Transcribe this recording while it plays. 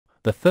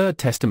the Third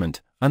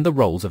Testament, and the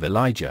roles of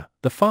Elijah,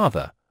 the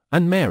father,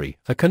 and Mary,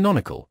 a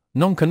canonical,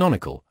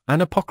 non-canonical,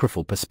 and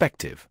apocryphal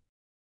perspective.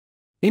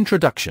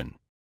 Introduction.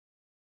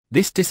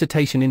 This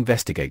dissertation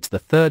investigates the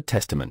Third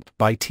Testament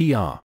by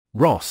T.R.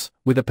 Ross,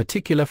 with a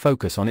particular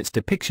focus on its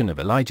depiction of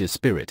Elijah's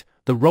spirit,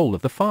 the role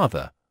of the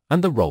father,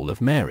 and the role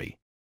of Mary.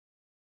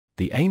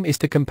 The aim is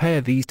to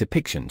compare these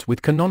depictions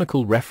with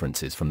canonical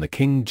references from the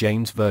King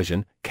James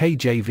Version,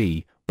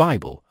 KJV,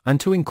 Bible, and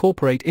to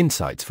incorporate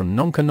insights from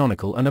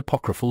non-canonical and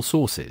apocryphal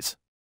sources.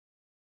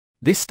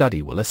 This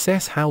study will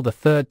assess how the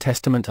Third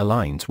Testament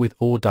aligns with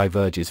or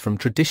diverges from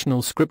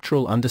traditional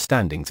scriptural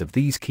understandings of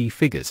these key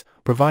figures,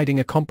 providing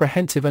a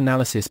comprehensive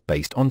analysis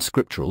based on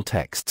scriptural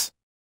texts.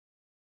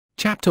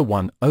 Chapter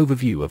 1 –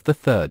 Overview of the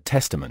Third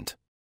Testament.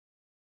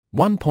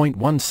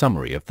 1.1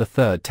 Summary of the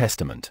Third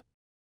Testament.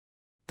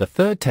 The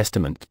Third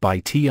Testament by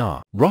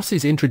T.R. Ross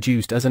is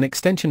introduced as an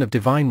extension of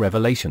divine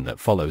revelation that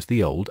follows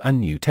the Old and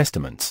New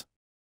Testaments.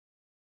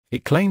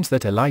 It claims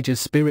that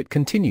Elijah's spirit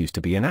continues to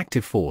be an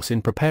active force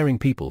in preparing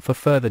people for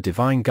further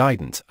divine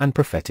guidance and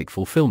prophetic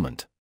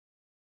fulfillment.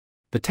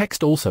 The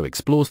text also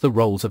explores the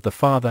roles of the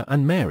Father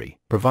and Mary,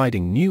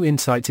 providing new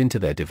insights into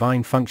their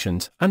divine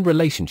functions and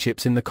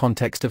relationships in the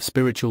context of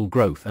spiritual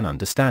growth and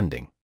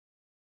understanding.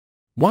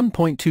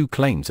 1.2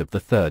 Claims of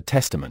the Third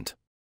Testament.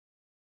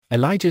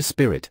 Elijah's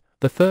spirit.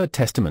 The Third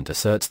Testament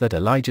asserts that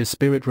Elijah's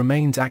spirit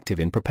remains active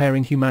in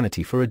preparing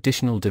humanity for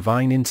additional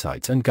divine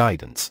insights and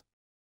guidance.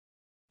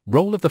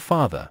 Role of the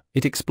Father.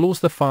 It explores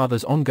the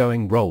Father's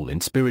ongoing role in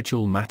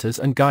spiritual matters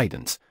and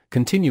guidance,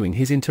 continuing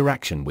his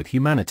interaction with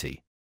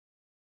humanity.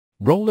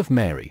 Role of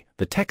Mary.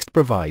 The text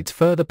provides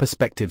further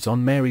perspectives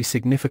on Mary's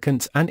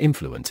significance and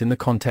influence in the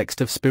context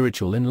of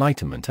spiritual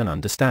enlightenment and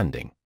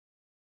understanding.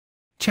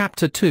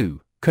 Chapter 2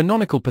 –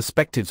 Canonical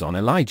perspectives on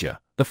Elijah,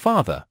 the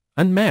Father,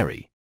 and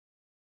Mary.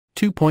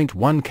 2.1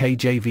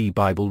 KJV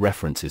Bible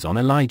references on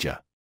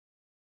Elijah.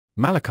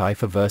 Malachi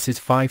 4 verses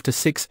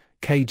 5-6,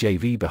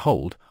 KJV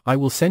Behold, I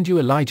will send you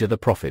Elijah the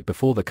prophet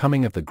before the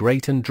coming of the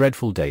great and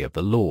dreadful day of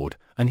the Lord,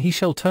 and he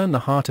shall turn the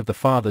heart of the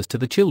fathers to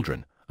the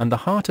children, and the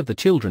heart of the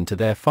children to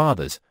their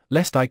fathers,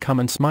 lest I come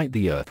and smite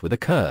the earth with a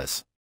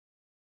curse.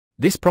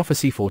 This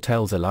prophecy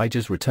foretells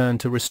Elijah's return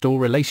to restore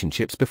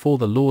relationships before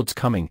the Lord's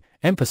coming,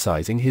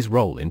 emphasizing his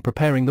role in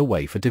preparing the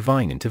way for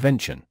divine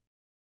intervention.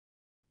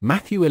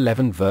 Matthew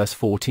 11 verse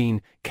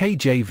 14,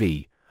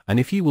 KJV, and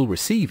if you will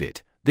receive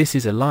it, this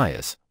is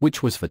Elias,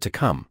 which was for to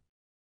come.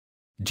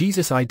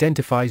 Jesus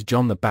identifies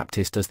John the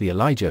Baptist as the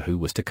Elijah who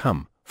was to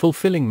come,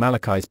 fulfilling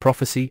Malachi's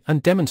prophecy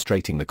and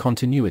demonstrating the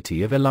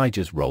continuity of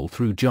Elijah's role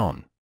through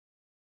John.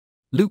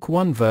 Luke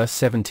 1 verse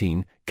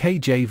 17,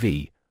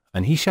 KJV,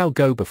 and he shall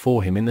go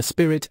before him in the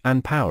spirit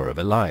and power of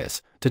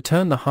Elias, to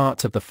turn the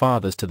hearts of the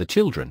fathers to the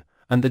children,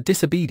 and the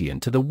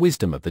disobedient to the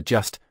wisdom of the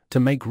just, to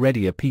make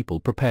ready a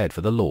people prepared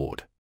for the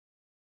Lord.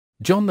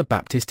 John the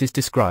Baptist is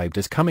described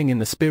as coming in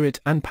the spirit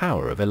and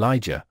power of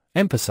Elijah,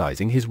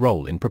 emphasizing his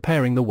role in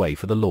preparing the way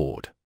for the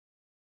Lord.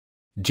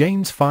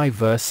 James 5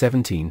 verse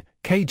 17,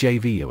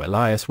 KJV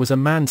Elias was a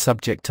man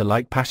subject to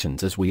like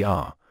passions as we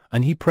are,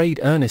 and he prayed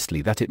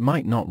earnestly that it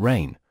might not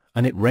rain,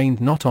 and it rained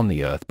not on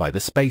the earth by the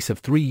space of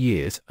 3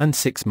 years and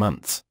 6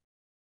 months.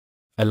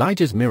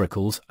 Elijah's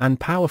miracles and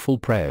powerful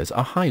prayers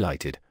are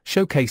highlighted,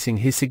 showcasing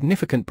his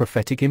significant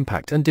prophetic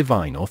impact and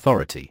divine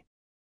authority.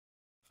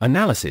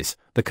 Analysis.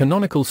 The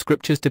canonical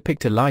scriptures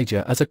depict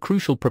Elijah as a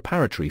crucial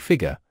preparatory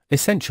figure,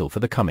 essential for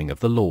the coming of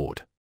the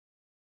Lord.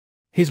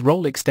 His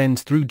role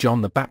extends through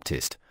John the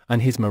Baptist,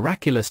 and his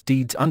miraculous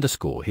deeds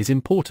underscore his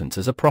importance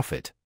as a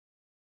prophet.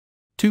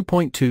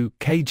 2.2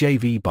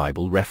 KJV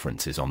Bible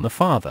references on the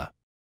Father.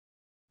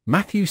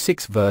 Matthew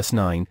 6 verse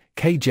 9,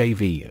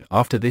 KJV,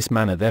 After this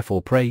manner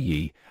therefore pray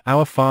ye,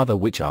 Our Father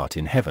which art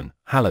in heaven,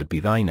 hallowed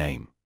be thy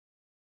name.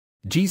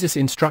 Jesus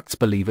instructs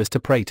believers to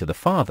pray to the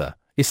Father,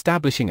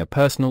 establishing a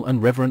personal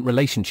and reverent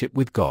relationship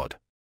with God.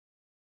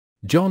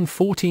 John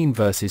 14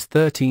 verses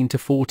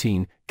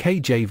 13-14,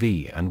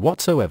 KJV, And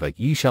whatsoever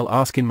ye shall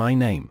ask in my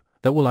name,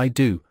 that will I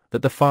do,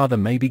 that the Father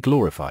may be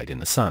glorified in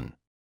the Son.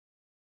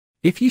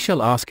 If ye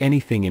shall ask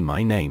anything in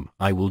my name,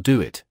 I will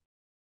do it.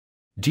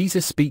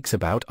 Jesus speaks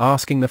about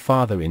asking the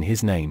Father in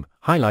his name,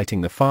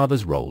 highlighting the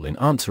Father's role in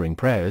answering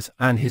prayers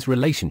and his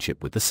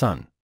relationship with the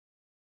Son.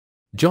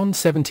 John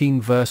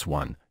 17 verse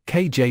 1,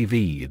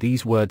 KJV,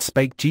 These words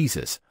spake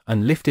Jesus,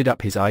 and lifted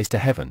up his eyes to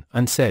heaven,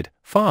 and said,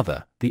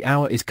 Father, the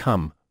hour is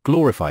come,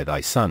 glorify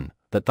thy Son,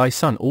 that thy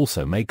Son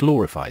also may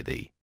glorify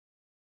thee.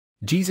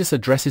 Jesus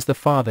addresses the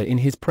Father in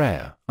his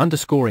prayer,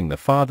 underscoring the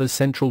Father's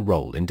central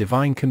role in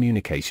divine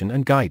communication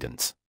and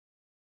guidance.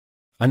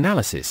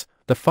 Analysis.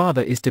 The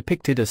Father is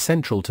depicted as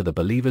central to the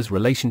believer's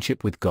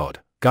relationship with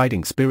God,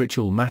 guiding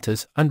spiritual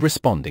matters and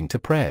responding to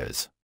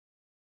prayers.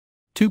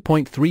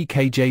 2.3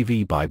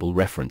 KJV Bible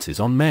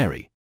references on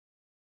Mary.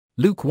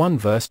 Luke 1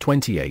 verse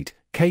 28,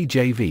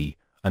 KJV,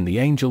 And the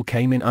angel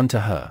came in unto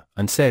her,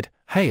 and said,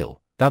 Hail,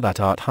 thou that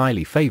art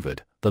highly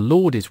favored, the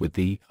Lord is with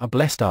thee,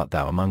 blessed art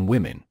thou among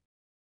women.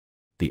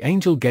 The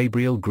angel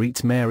Gabriel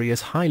greets Mary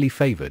as highly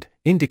favored,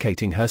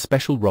 indicating her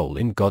special role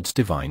in God's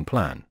divine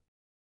plan.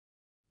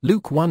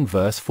 Luke 1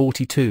 verse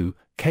 42,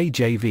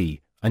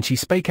 KJV, and she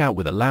spake out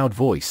with a loud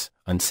voice,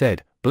 and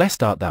said,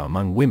 Blessed art thou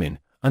among women,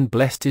 and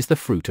blessed is the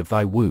fruit of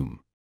thy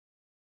womb.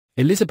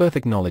 Elizabeth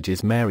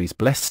acknowledges Mary's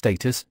blessed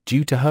status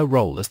due to her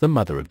role as the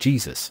mother of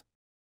Jesus.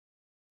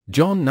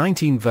 John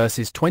 19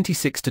 verses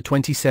 26 to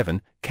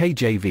 27,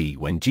 KJV.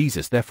 When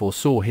Jesus therefore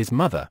saw his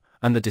mother,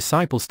 and the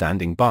disciple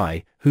standing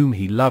by, whom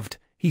he loved,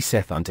 he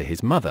saith unto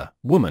his mother,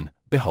 Woman,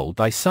 behold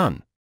thy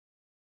son.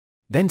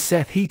 Then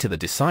saith he to the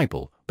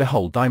disciple,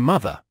 Behold thy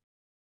mother.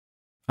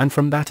 And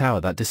from that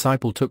hour that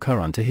disciple took her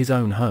unto his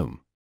own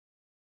home.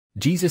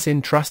 Jesus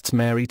entrusts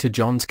Mary to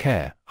John's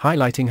care,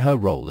 highlighting her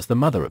role as the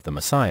mother of the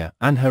Messiah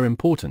and her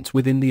importance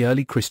within the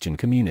early Christian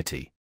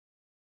community.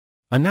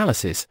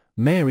 Analysis: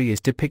 Mary is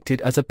depicted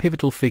as a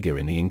pivotal figure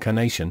in the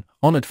Incarnation,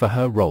 honored for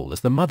her role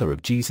as the mother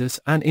of Jesus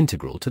and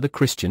integral to the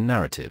Christian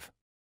narrative.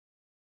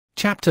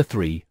 Chapter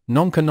 3: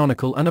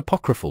 Non-canonical and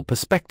apocryphal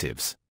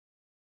perspectives.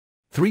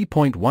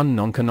 3.1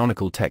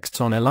 Non-canonical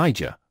texts on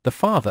Elijah, the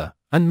father,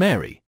 and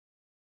Mary.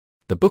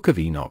 The Book of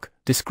Enoch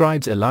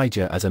describes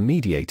Elijah as a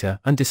mediator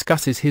and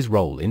discusses his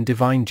role in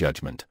divine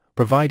judgment,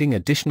 providing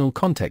additional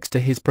context to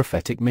his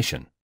prophetic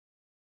mission.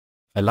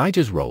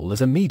 Elijah's role as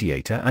a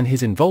mediator and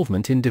his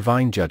involvement in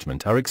divine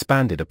judgment are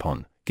expanded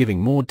upon, giving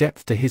more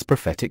depth to his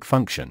prophetic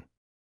function.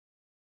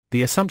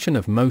 The Assumption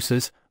of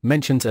Moses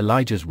mentions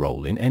Elijah's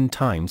role in end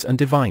times and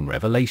divine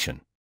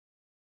revelation.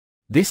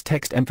 This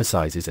text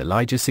emphasizes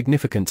Elijah's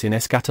significance in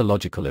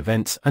eschatological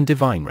events and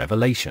divine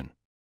revelation.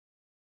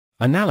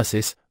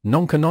 Analysis: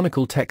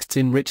 Non-canonical texts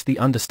enrich the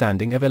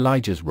understanding of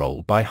Elijah's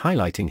role by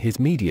highlighting his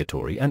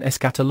mediatory and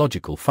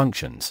eschatological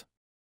functions.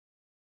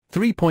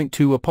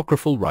 3.2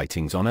 Apocryphal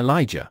writings on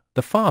Elijah,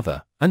 the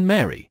father, and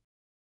Mary.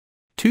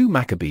 2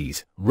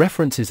 Maccabees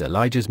references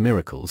Elijah's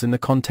miracles in the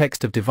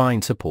context of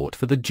divine support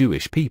for the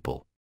Jewish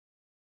people.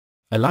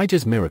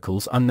 Elijah's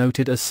miracles are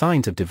noted as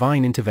signs of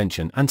divine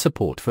intervention and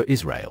support for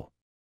Israel.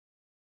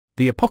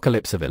 The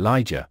Apocalypse of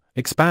Elijah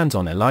expands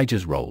on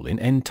Elijah's role in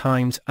end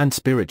times and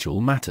spiritual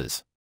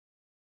matters.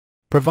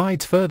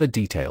 Provides further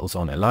details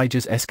on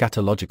Elijah's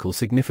eschatological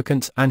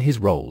significance and his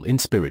role in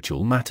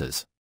spiritual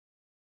matters.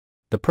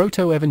 The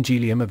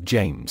Proto-Evangelium of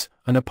James,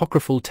 an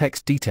apocryphal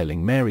text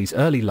detailing Mary's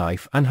early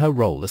life and her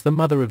role as the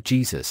mother of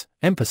Jesus,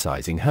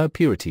 emphasizing her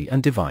purity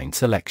and divine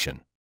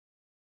selection.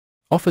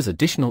 Offers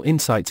additional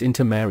insights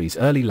into Mary's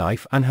early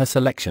life and her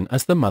selection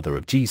as the mother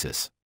of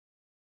Jesus.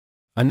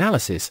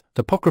 Analysis: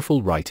 The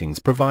apocryphal writings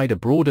provide a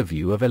broader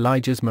view of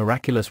Elijah's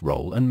miraculous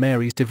role and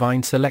Mary's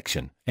divine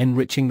selection,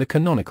 enriching the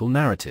canonical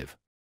narrative.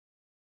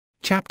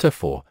 Chapter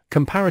 4: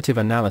 Comparative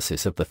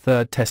analysis of the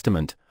Third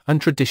Testament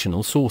and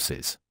traditional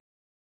sources.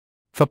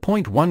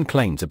 4.1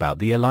 Claims about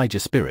the Elijah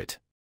Spirit.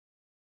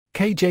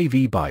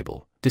 KJV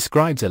Bible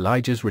describes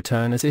Elijah's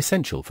return as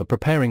essential for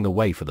preparing the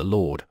way for the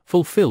Lord,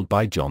 fulfilled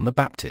by John the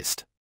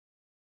Baptist.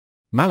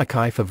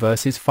 Malachi 4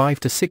 verses 5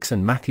 to 6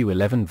 and Matthew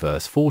 11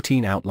 verse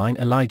 14 outline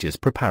Elijah's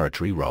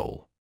preparatory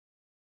role.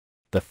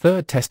 The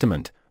Third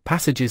Testament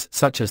passages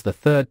such as the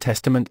Third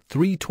Testament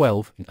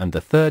 3:12 and the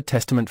Third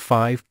Testament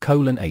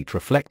 5:8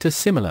 reflect a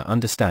similar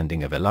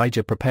understanding of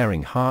Elijah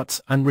preparing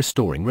hearts and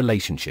restoring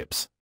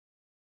relationships.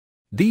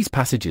 These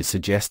passages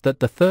suggest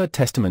that the Third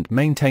Testament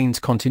maintains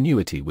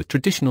continuity with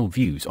traditional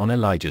views on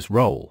Elijah's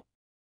role.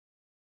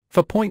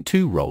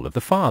 4.2 Role of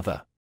the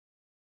Father.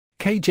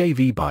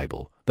 KJV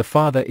Bible: The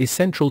Father is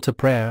central to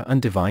prayer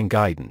and divine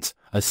guidance,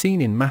 as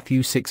seen in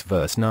Matthew 6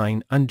 verse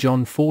 9 and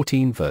John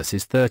 14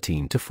 verses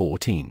 13 to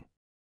 14.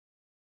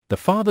 The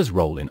Father's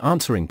role in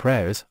answering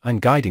prayers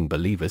and guiding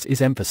believers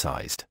is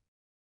emphasized.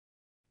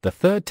 The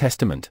Third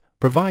Testament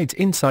provides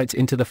insights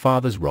into the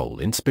Father's role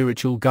in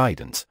spiritual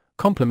guidance,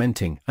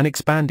 complementing and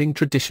expanding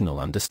traditional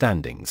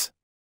understandings.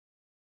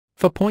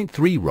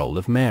 4.3 Role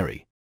of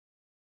Mary.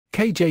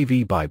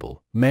 KJV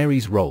Bible: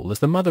 Mary's role as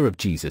the mother of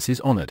Jesus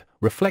is honored,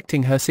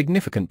 reflecting her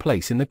significant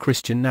place in the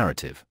Christian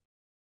narrative.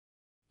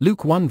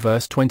 Luke 1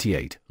 verse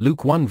 28,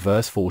 Luke 1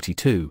 verse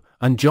 42,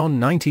 and John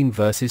 19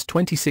 verses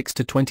 26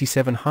 to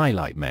 27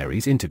 highlight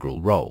Mary's integral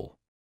role.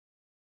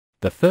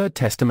 The Third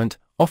Testament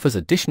offers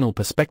additional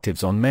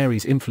perspectives on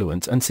Mary's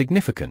influence and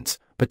significance,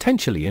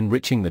 potentially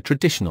enriching the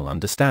traditional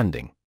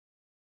understanding.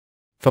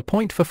 4.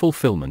 For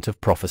fulfillment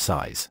of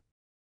prophecies.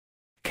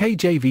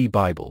 KJV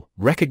Bible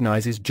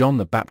recognizes John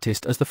the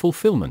Baptist as the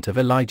fulfillment of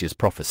Elijah's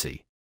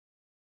prophecy.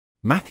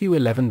 Matthew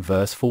 11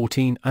 verse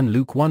 14 and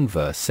Luke 1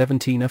 verse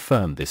 17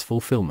 affirm this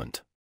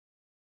fulfillment.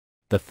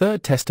 The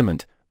Third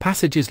Testament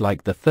passages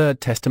like the Third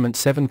Testament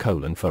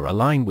 7:4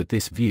 align with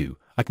this view,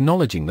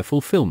 acknowledging the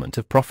fulfillment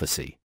of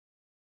prophecy.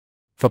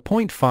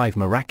 4.5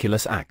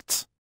 Miraculous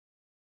Acts.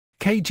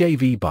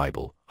 KJV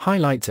Bible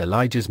highlights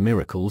Elijah's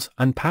miracles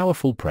and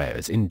powerful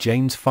prayers in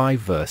James 5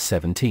 verse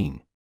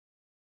 17.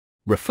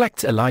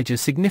 Reflects Elijah's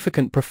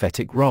significant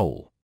prophetic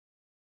role.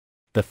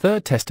 The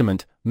Third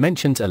Testament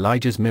mentions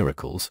Elijah's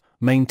miracles,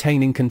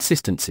 maintaining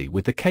consistency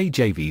with the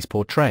KJV's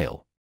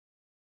portrayal.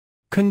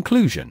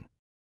 Conclusion.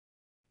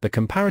 The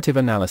comparative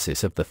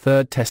analysis of the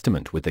Third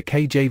Testament with the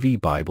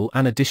KJV Bible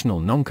and additional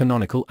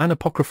non-canonical and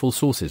apocryphal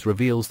sources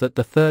reveals that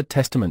the Third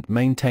Testament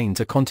maintains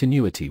a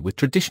continuity with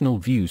traditional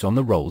views on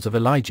the roles of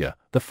Elijah,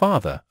 the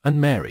father, and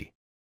Mary.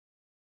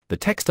 The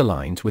text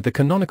aligns with the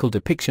canonical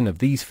depiction of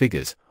these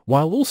figures,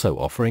 while also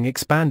offering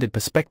expanded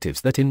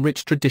perspectives that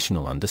enrich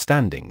traditional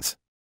understandings.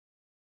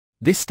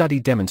 This study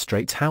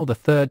demonstrates how the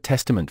Third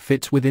Testament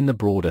fits within the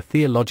broader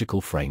theological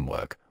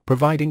framework,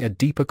 providing a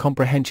deeper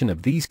comprehension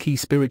of these key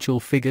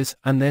spiritual figures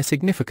and their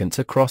significance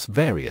across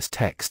various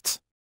texts.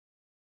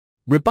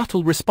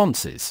 Rebuttal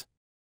responses.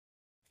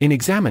 In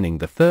examining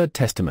the Third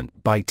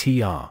Testament by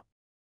T.R.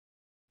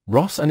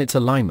 Ross and its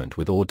alignment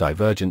with or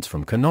divergence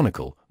from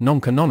canonical,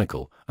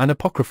 non-canonical, and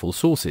apocryphal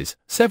sources,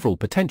 several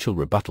potential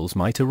rebuttals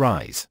might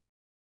arise.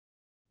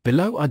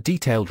 Below are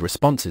detailed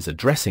responses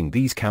addressing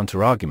these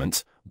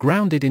counterarguments,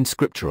 grounded in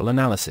scriptural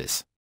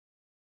analysis.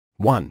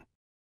 1.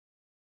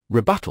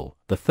 Rebuttal: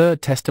 the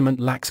Third Testament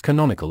lacks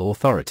canonical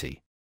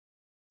authority.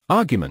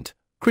 Argument: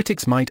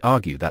 critics might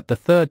argue that the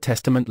Third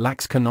Testament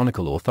lacks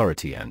canonical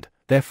authority and,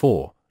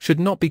 therefore, should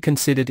not be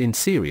considered in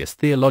serious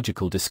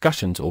theological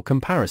discussions or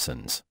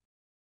comparisons.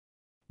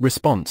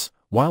 Response: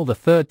 while the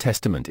Third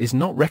Testament is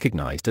not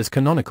recognized as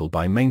canonical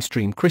by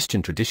mainstream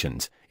Christian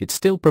traditions, it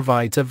still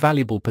provides a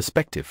valuable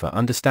perspective for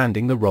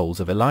understanding the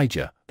roles of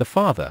Elijah, the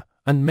father,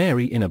 and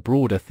Mary in a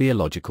broader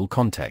theological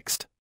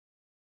context.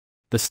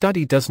 The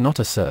study does not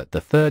assert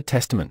the Third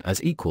Testament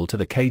as equal to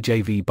the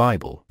KJV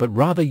Bible, but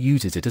rather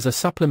uses it as a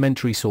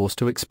supplementary source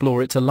to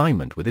explore its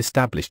alignment with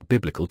established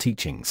biblical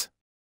teachings.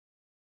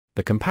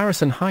 The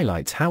comparison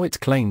highlights how its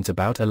claims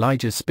about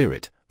Elijah's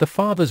spirit, the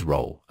father's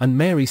role, and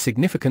Mary's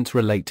significance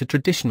relate to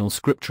traditional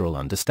scriptural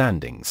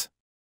understandings.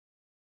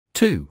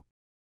 2.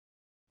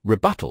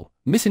 Rebuttal: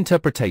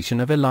 misinterpretation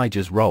of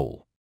Elijah's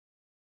role.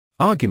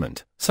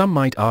 Argument: some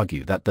might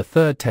argue that the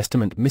Third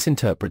Testament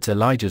misinterprets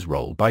Elijah's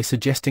role by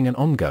suggesting an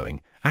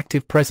ongoing,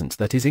 active presence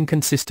that is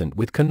inconsistent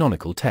with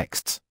canonical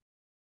texts.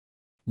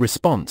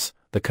 Response: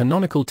 the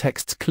canonical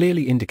texts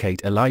clearly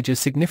indicate Elijah's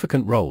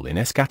significant role in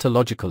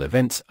eschatological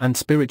events and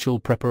spiritual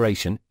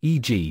preparation,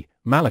 e.g.,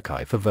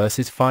 Malachi 4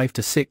 verses 5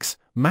 to 6,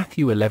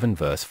 Matthew 11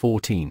 verse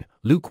 14,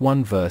 Luke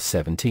 1 verse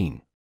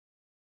 17.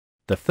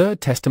 The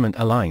Third Testament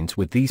aligns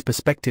with these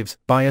perspectives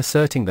by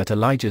asserting that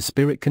Elijah's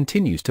spirit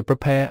continues to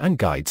prepare and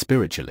guide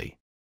spiritually.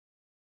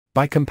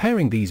 By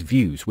comparing these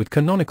views with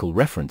canonical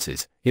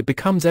references, it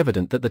becomes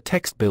evident that the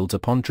text builds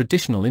upon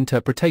traditional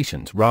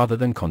interpretations rather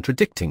than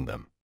contradicting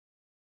them.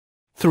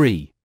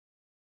 3.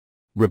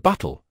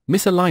 Rebuttal: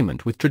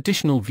 misalignment with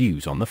traditional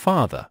views on the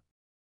Father.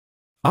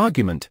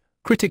 Argument: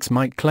 critics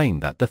might claim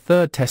that the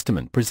Third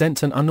Testament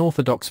presents an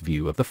unorthodox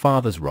view of the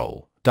Father's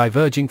role,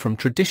 diverging from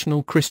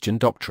traditional Christian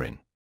doctrine.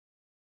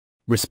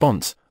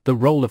 Response: the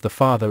role of the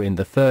Father in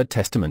the Third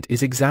Testament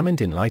is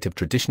examined in light of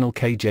traditional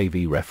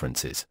KJV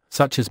references,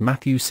 such as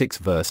Matthew 6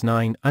 verse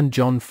 9 and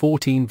John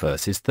 14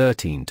 verses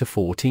 13 to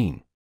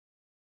 14.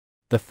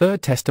 The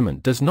Third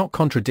Testament does not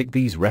contradict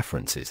these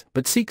references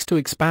but seeks to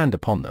expand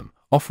upon them,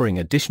 offering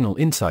additional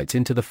insights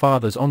into the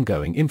Father's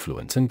ongoing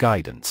influence and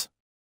guidance.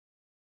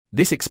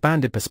 This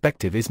expanded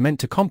perspective is meant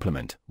to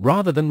complement,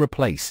 rather than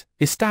replace,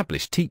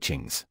 established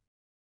teachings.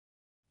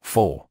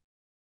 4.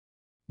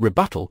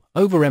 Rebuttal: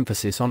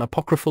 overemphasis on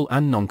apocryphal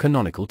and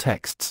non-canonical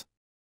texts.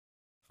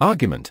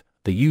 Argument: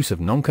 the use of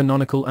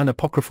non-canonical and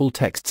apocryphal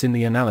texts in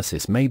the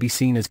analysis may be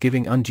seen as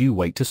giving undue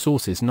weight to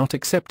sources not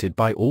accepted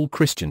by all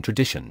Christian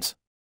traditions.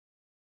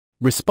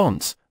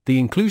 Response: the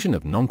inclusion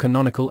of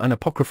non-canonical and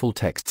apocryphal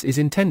texts is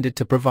intended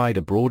to provide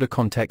a broader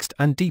context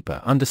and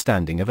deeper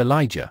understanding of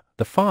Elijah,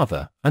 the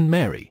father, and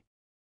Mary.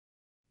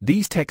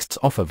 These texts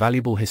offer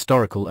valuable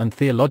historical and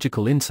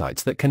theological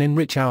insights that can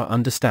enrich our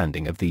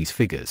understanding of these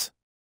figures.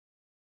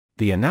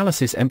 The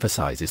analysis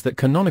emphasizes that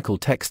canonical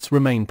texts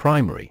remain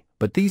primary,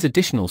 but these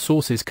additional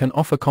sources can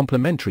offer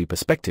complementary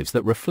perspectives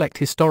that reflect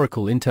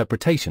historical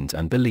interpretations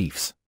and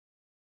beliefs.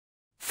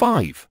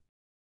 5.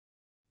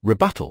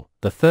 Rebuttal: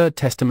 the Third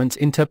Testament's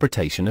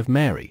interpretation of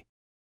Mary.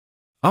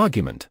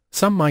 Argument: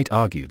 some might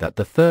argue that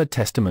the Third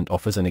Testament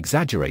offers an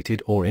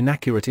exaggerated or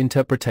inaccurate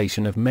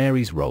interpretation of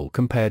Mary's role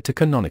compared to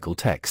canonical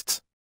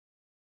texts.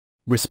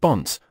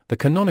 Response: the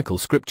canonical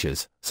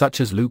scriptures,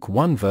 such as Luke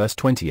 1 verse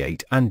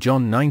 28 and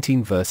John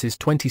 19 verses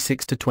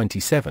 26 to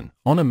 27,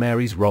 honor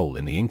Mary's role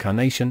in the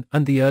Incarnation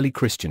and the early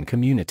Christian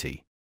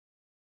community.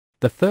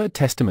 The Third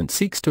Testament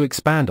seeks to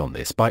expand on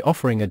this by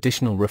offering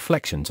additional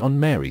reflections on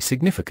Mary's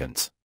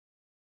significance.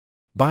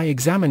 By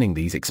examining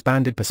these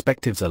expanded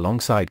perspectives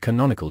alongside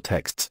canonical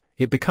texts,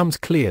 it becomes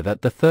clear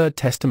that the Third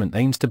Testament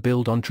aims to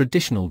build on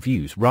traditional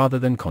views rather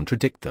than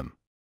contradict them.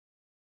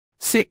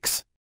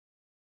 6.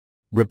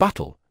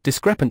 Rebuttal: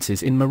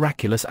 discrepancies in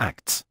miraculous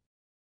acts.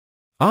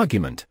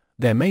 Argument: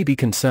 there may be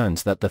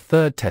concerns that the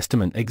Third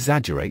Testament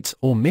exaggerates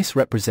or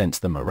misrepresents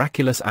the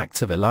miraculous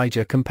acts of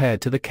Elijah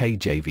compared to the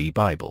KJV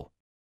Bible.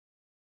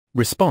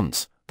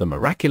 Response: the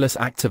miraculous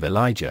acts of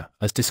Elijah,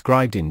 as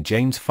described in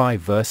James 5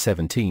 verse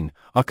 17,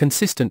 are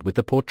consistent with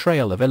the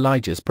portrayal of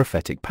Elijah's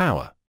prophetic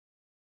power.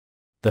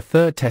 The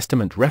Third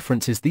Testament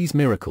references these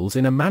miracles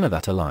in a manner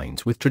that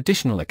aligns with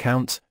traditional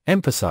accounts,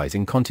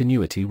 emphasizing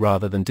continuity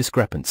rather than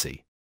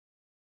discrepancy.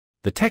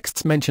 The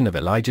text's mention of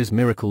Elijah's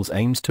miracles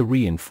aims to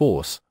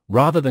reinforce,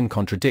 rather than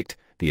contradict,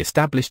 the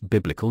established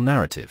biblical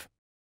narrative.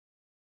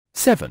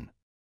 7.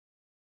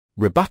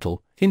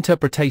 Rebuttal,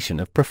 interpretation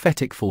of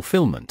prophetic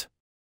fulfillment.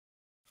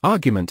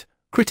 Argument.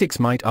 Critics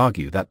might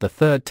argue that the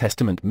Third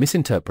Testament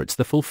misinterprets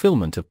the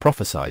fulfillment of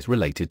prophecies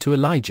related to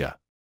Elijah.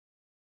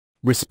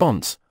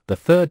 Response. The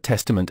Third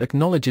Testament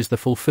acknowledges the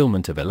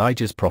fulfillment of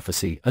Elijah's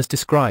prophecy as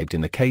described in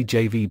the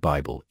KJV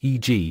Bible,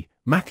 e.g.,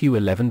 Matthew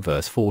 11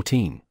 verse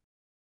 14.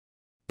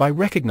 By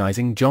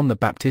recognizing John the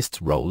Baptist's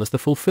role as the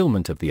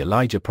fulfillment of the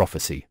Elijah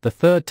prophecy, the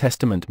Third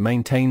Testament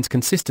maintains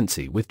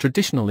consistency with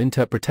traditional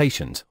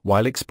interpretations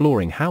while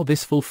exploring how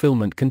this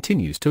fulfillment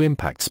continues to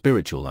impact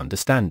spiritual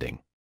understanding.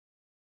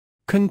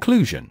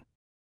 Conclusion.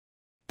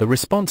 The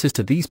responses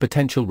to these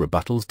potential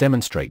rebuttals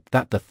demonstrate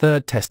that the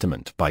Third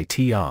Testament by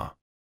T.R.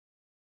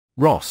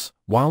 Ross,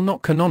 while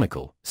not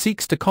canonical,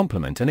 seeks to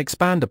complement and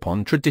expand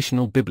upon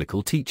traditional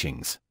biblical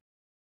teachings.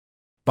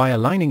 By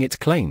aligning its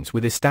claims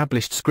with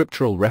established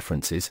scriptural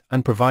references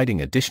and providing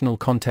additional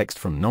context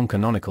from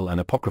non-canonical and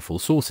apocryphal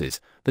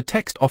sources, the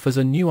text offers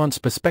a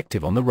nuanced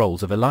perspective on the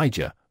roles of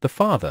Elijah, the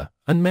father,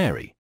 and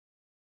Mary.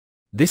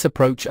 This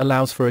approach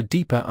allows for a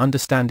deeper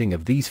understanding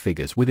of these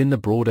figures within the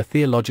broader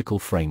theological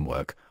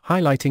framework,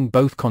 highlighting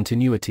both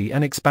continuity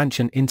and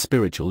expansion in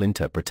spiritual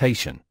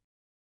interpretation.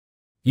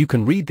 You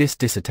can read this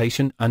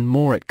dissertation and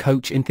more at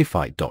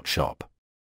coachinthefight.shop.